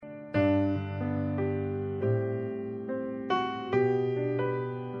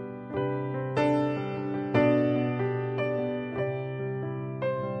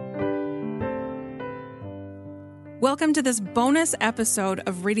Welcome to this bonus episode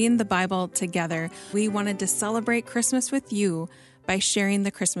of Reading the Bible Together. We wanted to celebrate Christmas with you by sharing the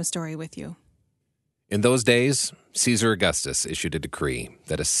Christmas story with you. In those days, Caesar Augustus issued a decree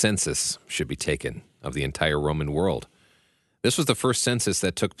that a census should be taken of the entire Roman world. This was the first census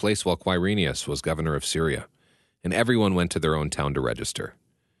that took place while Quirinius was governor of Syria, and everyone went to their own town to register.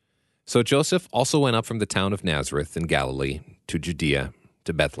 So Joseph also went up from the town of Nazareth in Galilee to Judea,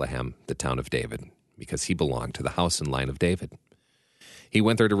 to Bethlehem, the town of David, because he belonged to the house and line of David. He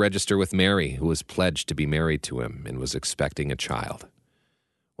went there to register with Mary, who was pledged to be married to him and was expecting a child.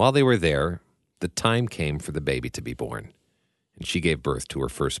 While they were there, the time came for the baby to be born, and she gave birth to her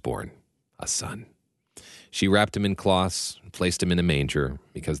firstborn, a son. She wrapped him in cloths and placed him in a manger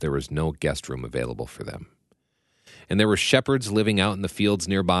because there was no guest room available for them. And there were shepherds living out in the fields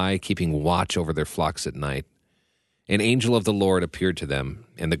nearby, keeping watch over their flocks at night. An angel of the Lord appeared to them,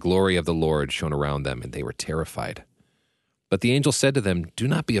 and the glory of the Lord shone around them, and they were terrified. But the angel said to them, "Do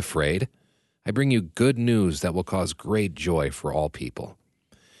not be afraid. I bring you good news that will cause great joy for all people.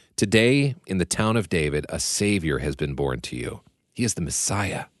 Today, in the town of David, a Savior has been born to you. He is the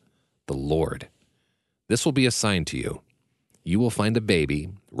Messiah, the Lord. This will be a sign to you. You will find a baby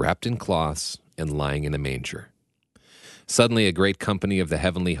wrapped in cloths and lying in a manger." Suddenly a great company of the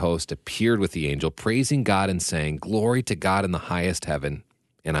heavenly host appeared with the angel, praising God and saying, "Glory to God in the highest heaven,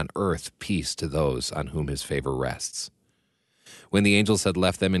 and on earth peace to those on whom his favor rests." When the angels had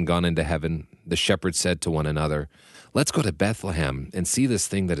left them and gone into heaven, the shepherds said to one another, "Let's go to Bethlehem and see this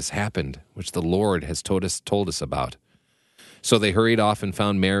thing that has happened, which the Lord has told us about." So they hurried off and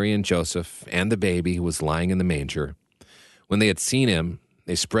found Mary and Joseph and the baby who was lying in the manger. When they had seen him,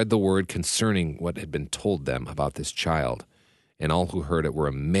 they spread the word concerning what had been told them about this child, and all who heard it were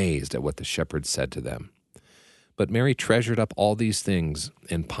amazed at what the shepherds said to them. But Mary treasured up all these things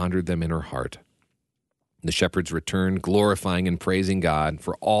and pondered them in her heart. The shepherds returned, glorifying and praising God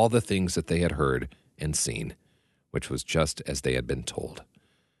for all the things that they had heard and seen, which was just as they had been told.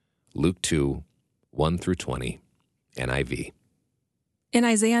 Luke 2, 1-20, NIV. In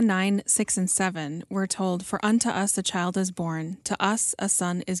Isaiah 9, 6 and 7, we're told, "For unto us a child is born, to us a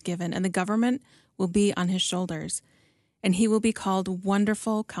son is given, and the government will be on his shoulders. And he will be called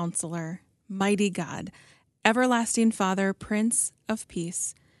Wonderful Counselor, Mighty God, Everlasting Father, Prince of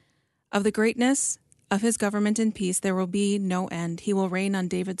Peace. Of the greatness of his government and peace there will be no end. He will reign on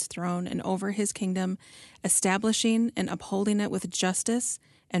David's throne and over his kingdom, establishing and upholding it with justice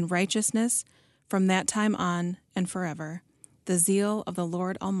and righteousness from that time on and forever. The zeal of the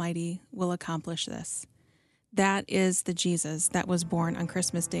Lord Almighty will accomplish this." That is the Jesus that was born on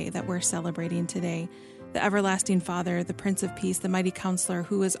Christmas Day that we're celebrating today. The everlasting Father, the Prince of Peace, the mighty counselor,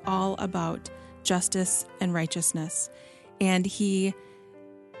 who is all about justice and righteousness. And he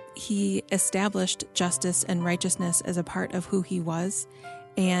established justice and righteousness as a part of who he was.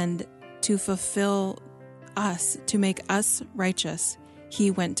 And to fulfill us, to make us righteous, he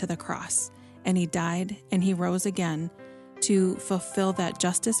went to the cross. And he died and he rose again to fulfill that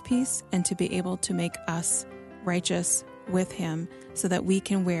justice piece and to be able to make us righteous with him so that we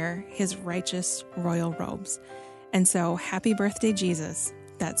can wear his righteous royal robes. And so, happy birthday, Jesus.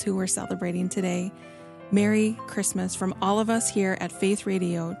 That's who we're celebrating today. Merry Christmas from all of us here at Faith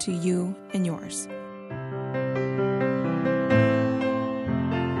Radio to you and yours.